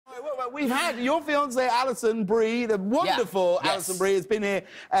we've had your fiancée, Alison Brie, the wonderful Alison Brie, has been here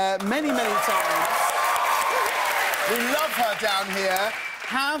many, many times. We love her down here.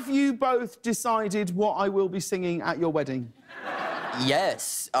 Have you both decided what I will be singing at your wedding?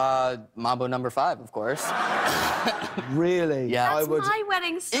 Yes. Mambo number 5, of course. Really? Yeah. That's my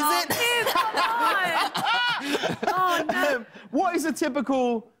wedding song. Is it? Dude, come on. Oh, no. What is a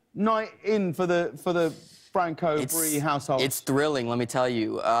typical night in for the Franco Brie household? It's thrilling, let me tell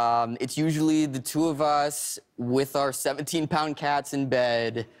you. It's usually the two of us with our 17-pound cats in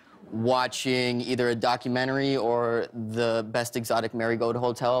bed, watching either a documentary or the Best Exotic Marigold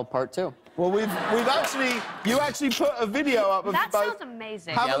Hotel Part 2. Well, you actually put a video up of that both. Sounds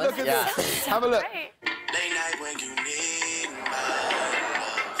amazing. Have a look at this. Have a look. Great. Late night when you need my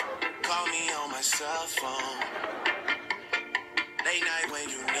love, call me on my cell phone. Late night when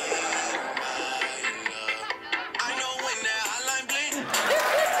you need my love, I know when that hotline bling.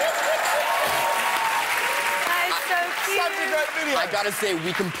 That is so cute. Such a great video. I gotta say,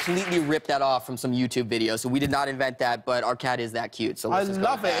 we completely ripped that off from some YouTube videos, so we did not invent that, but our cat is that cute, so I let's just go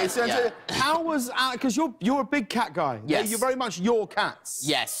love with it. that. How was because you're a big cat guy? Yes. You're very much your cats.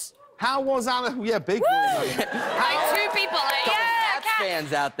 Yes. How was Alison? Yeah, big. Like 2 people, like, yeah, Cats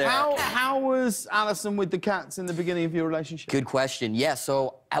fans out there. How was Alison with the cats in the beginning of your relationship? Good question. Yeah,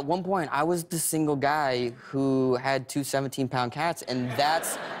 so at one point, I was the single guy who had 2 17-pound cats, and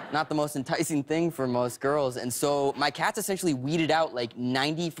that's not the most enticing thing for most girls. And so my cats essentially weeded out like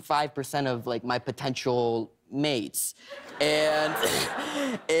 95% of like my potential mates. And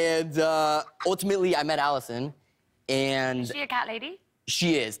ultimately, I met Alison, and Is she a cat lady?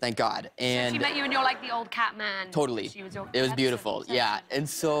 she is, thank God. And She met you and you're like the old cat man. totally. She was your... It was That's beautiful, so yeah. And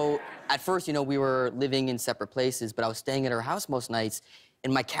so, at first, you know, we were living in separate places, but I was staying at her house most nights,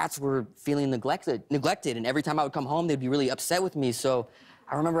 and my cats were feeling neglected, and every time I would come home, they'd be really upset with me. So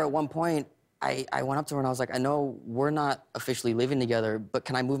I remember at one point, I went up to her and I was like, I know we're not officially living together, but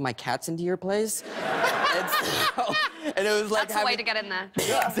can I move my cats into your place? And it was like That's the way to get in there.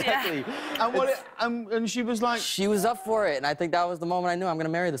 Yeah, exactly. Yeah. And she was like... She was up for it, and I think that was the moment I knew I'm gonna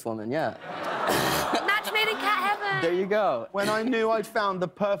marry this woman, yeah. Match made in cat heaven. There you go. When I knew I'd found the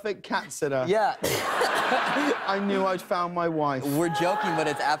perfect cat sitter, Yeah. I knew I'd found my wife. We're joking, but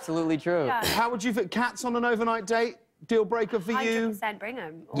it's absolutely true. Yeah. How would you fit cats on an overnight date? Deal breaker for you? 100% bring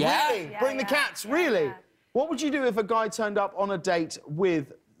them. Yeah. Really? Bring the cats, really? Yeah. What would you do if a guy turned up on a date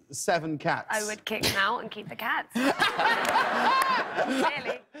with 7 cats? I would kick them out and keep the cats.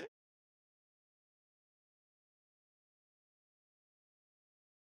 Really.